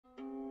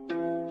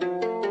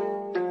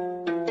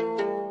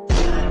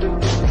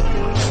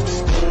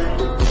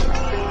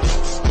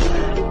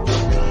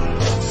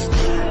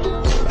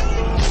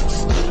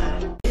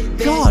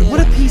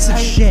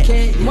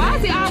Why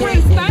is he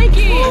always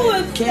thinking? Who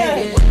is that?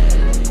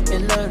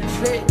 In love to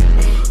flip,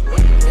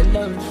 in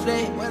love to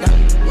flip.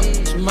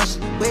 She must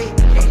wait,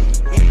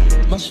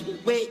 must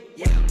wait.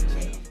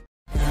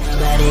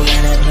 Nobody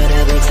gonna put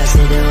up with us to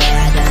the way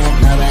I done it.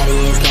 Nobody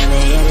is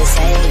coming here to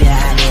save ya.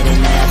 I did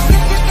enough.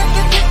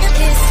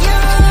 It's you.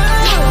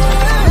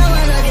 I don't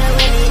wanna go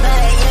with me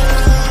but you.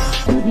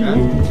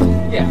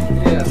 Yeah.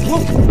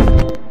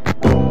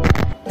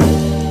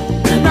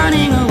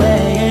 Running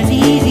away is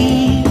easy.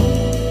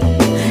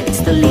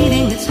 It's the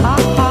leaving that's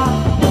hard.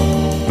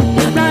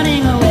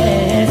 Running away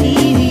is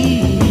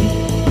easy.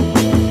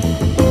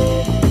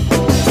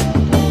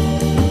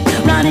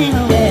 Running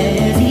away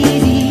is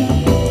easy.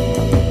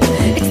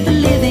 It's the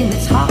living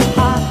that's hard.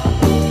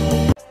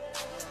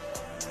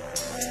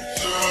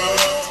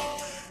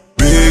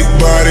 Big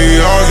body,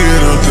 I'll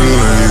get up the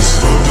lace.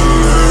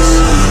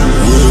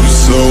 Whip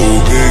so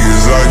big,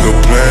 it's like a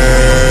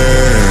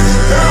plane.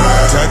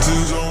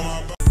 Tattoos on my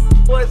body.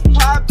 What's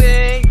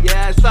poppin'?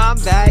 Yes, I'm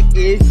back.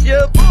 It's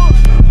your boy.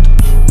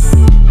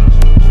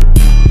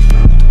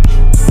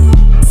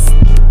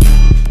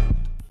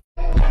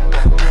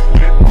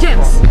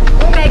 Jim's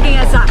making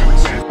a sandwich.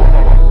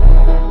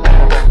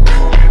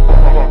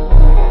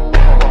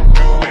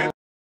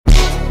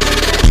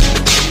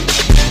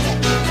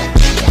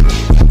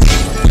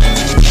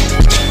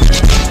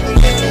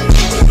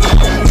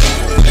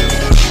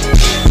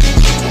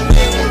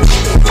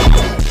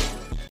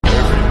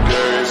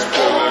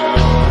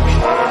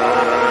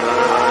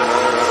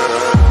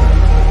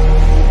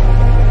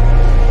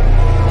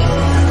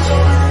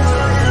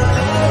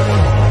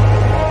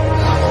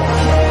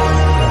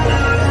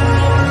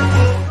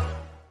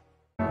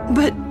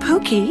 But,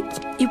 Pookie,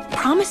 you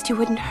promised you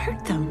wouldn't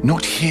hurt them.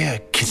 Not here,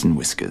 Kitten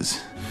Whiskers.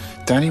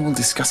 Danny will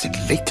discuss it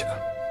later.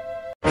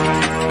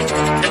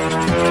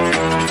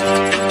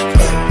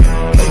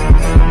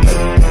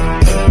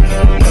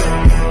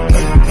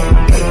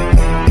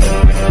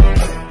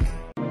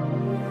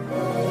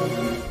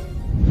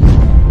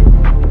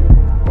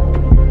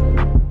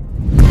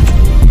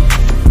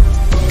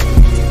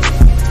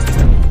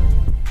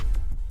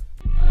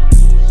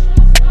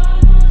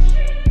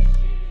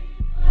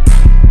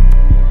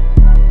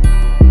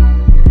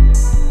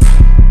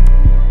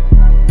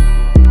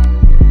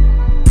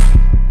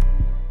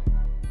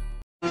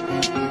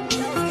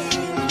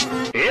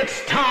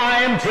 It's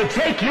time to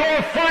take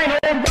your final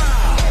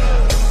bow.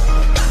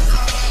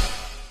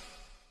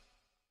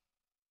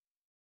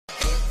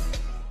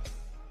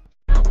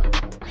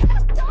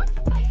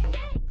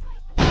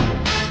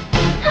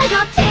 I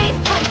got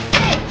taste like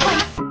steak.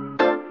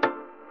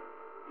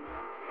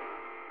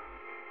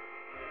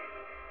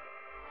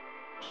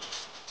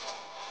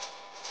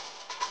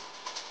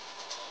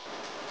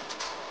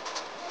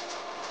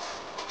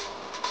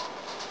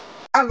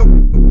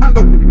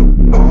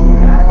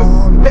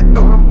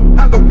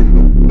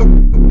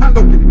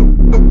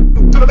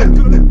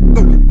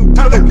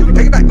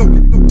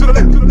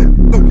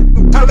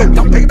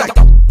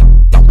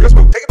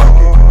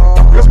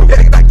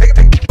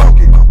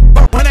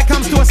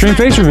 Dream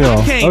face reveal.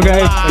 Okay.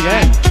 Again.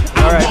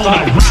 All right.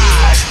 Fine.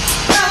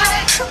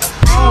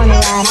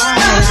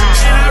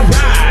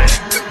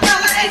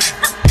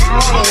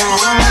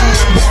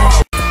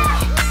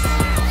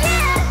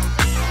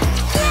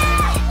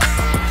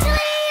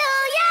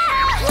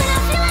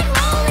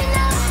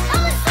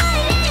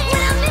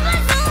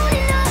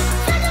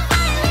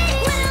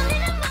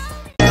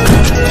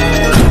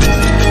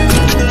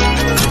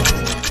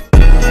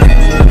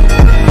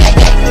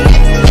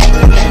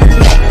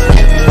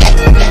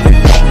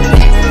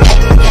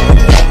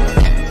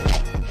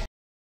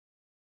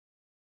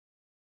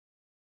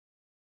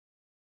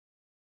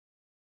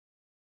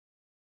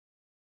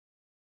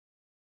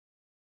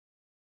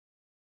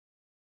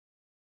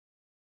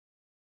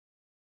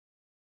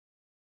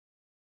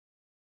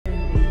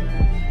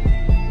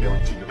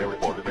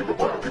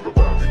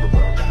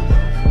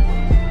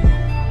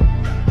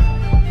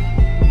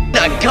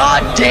 A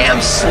goddamn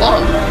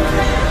slum.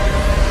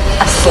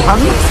 A slum?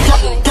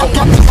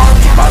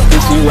 My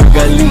bitch, rock a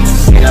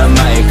lease, yeah, I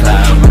might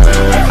climb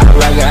her. I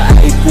rock a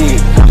IP,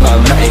 I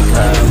might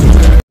climb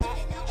her.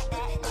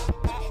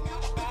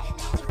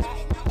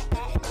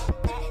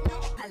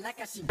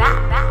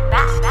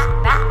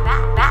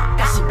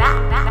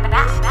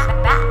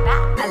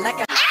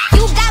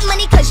 You got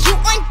money cause you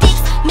on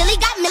dicks. Millie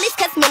got millies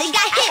cause Millie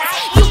got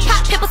hits. You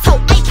pop pimples, so I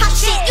pop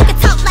shit. You can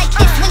talk like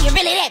this when you're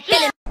really that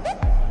feeling.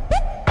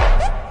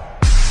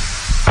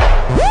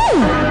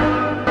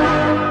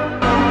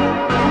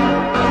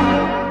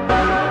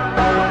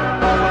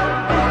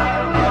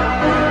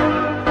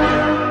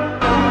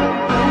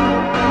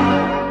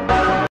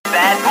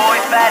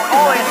 Bad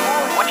boys,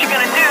 what you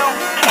gonna do?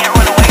 Can't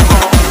run away from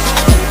them.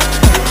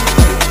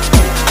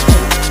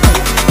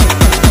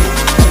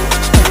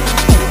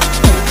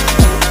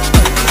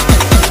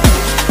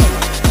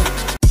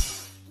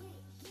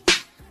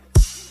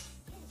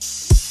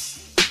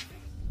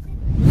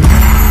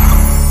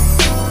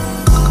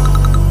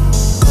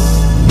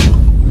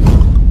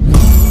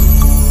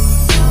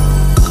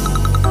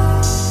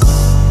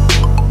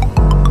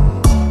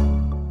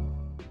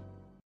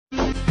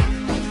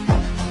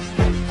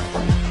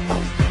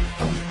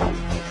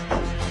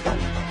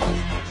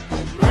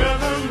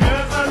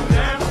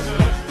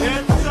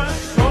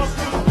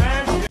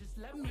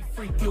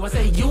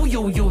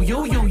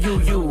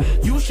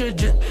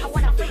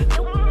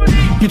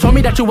 You told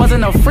me that you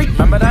wasn't a freak,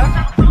 remember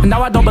that? And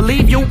now I don't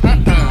believe you.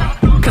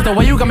 Cause the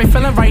way you got me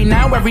feeling right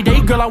now, every day,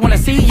 girl, I wanna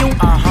see you.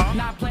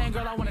 Not playing,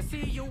 girl, I wanna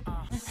see you.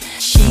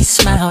 She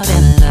smiled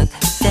and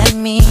looked at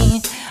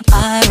me.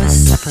 I was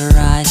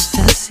surprised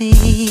to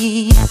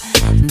see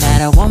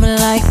that a woman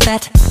like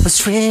that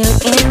was real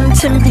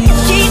into me.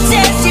 She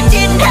said she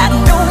didn't have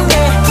no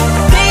man,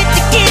 paid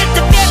to get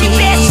the very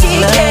best she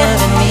can.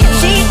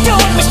 She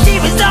told me she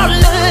was all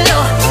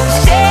alone.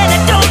 Said I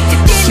don't you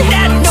didn't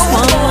have no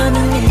one.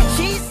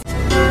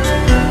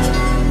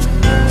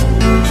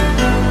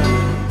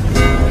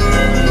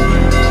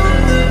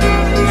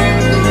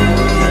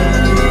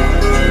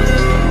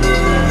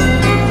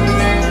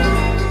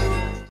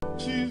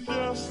 She's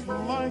just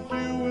like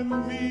you and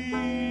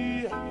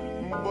me,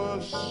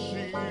 but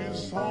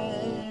she's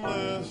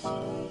homeless.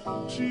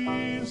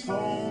 She's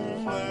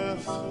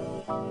homeless.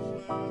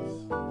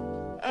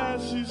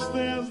 As she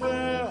stands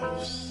there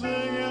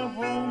singing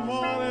for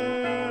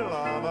money,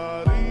 la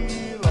la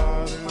dee,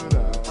 la dee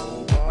da,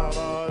 la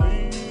la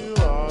dee,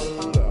 la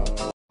dee da.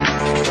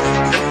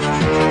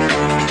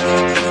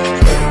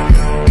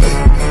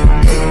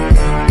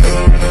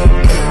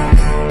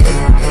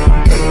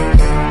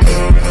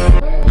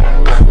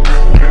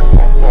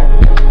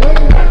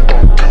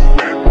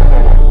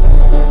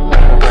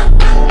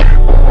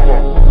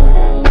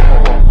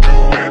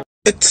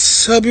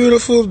 It's a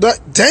beautiful day.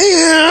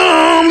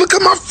 Damn! Look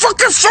at my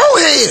fucking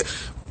forehead!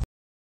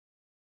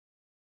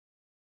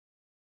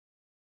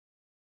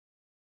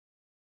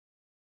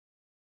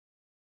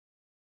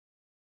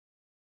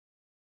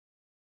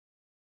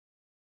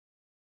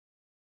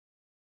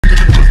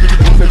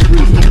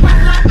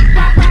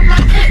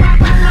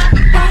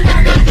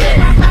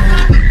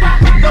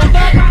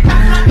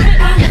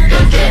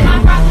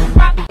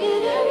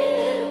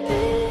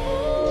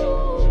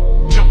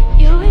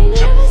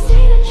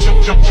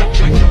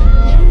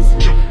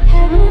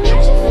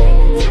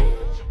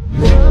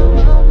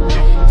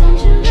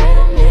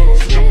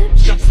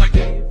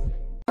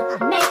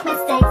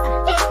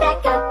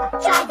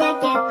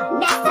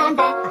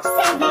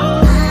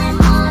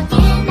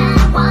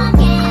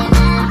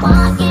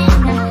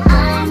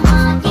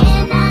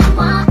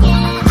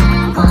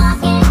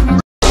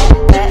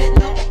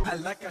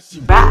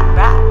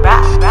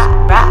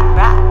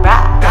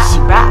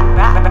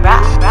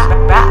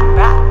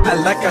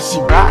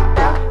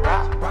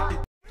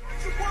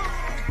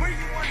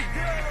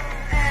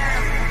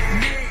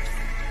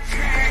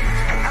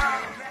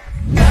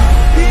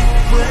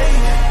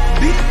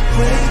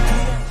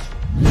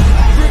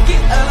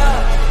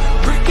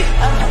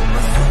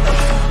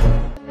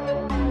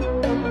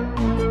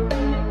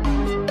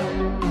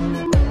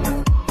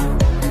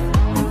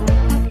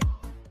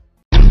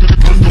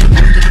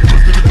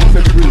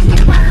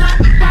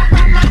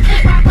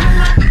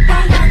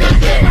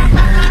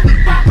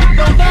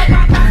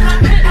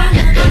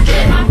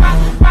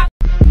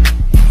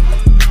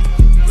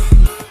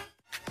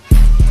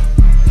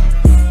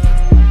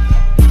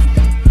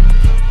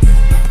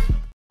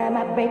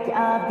 Break you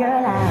off,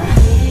 girl, I'll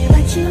give you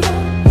what you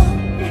want.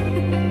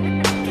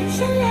 Cause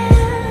your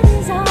love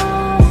is all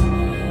I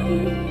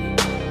need.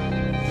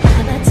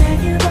 I'ma turn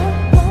you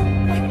on,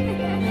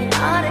 and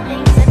all the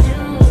things I do,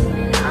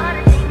 all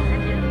the things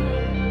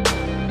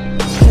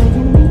I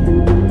do.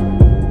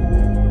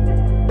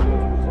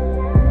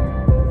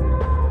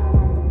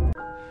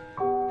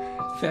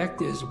 Fact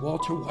is,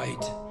 Walter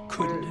White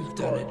couldn't have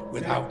done it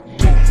without me.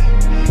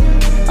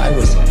 I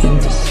was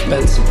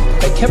indispensable.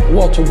 I kept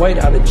Walter White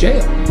out of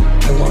jail.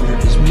 I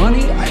laundered his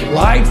money, I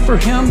lied for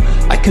him,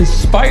 I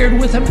conspired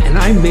with him, and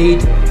I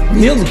made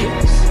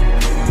millions.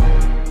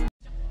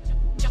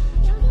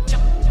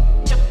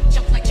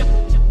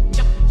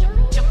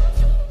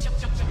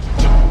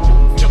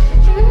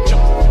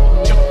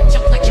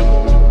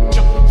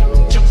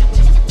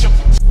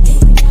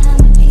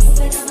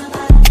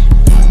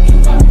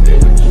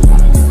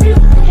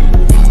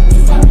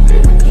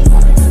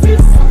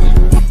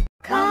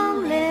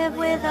 Come live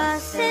with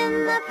us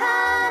in the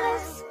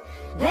palace.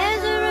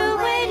 There's a room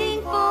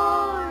waiting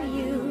for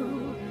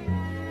you.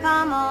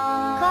 Come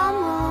on, come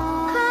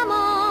on, come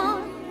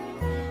on.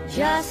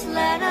 Just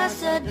let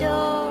us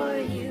adore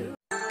you.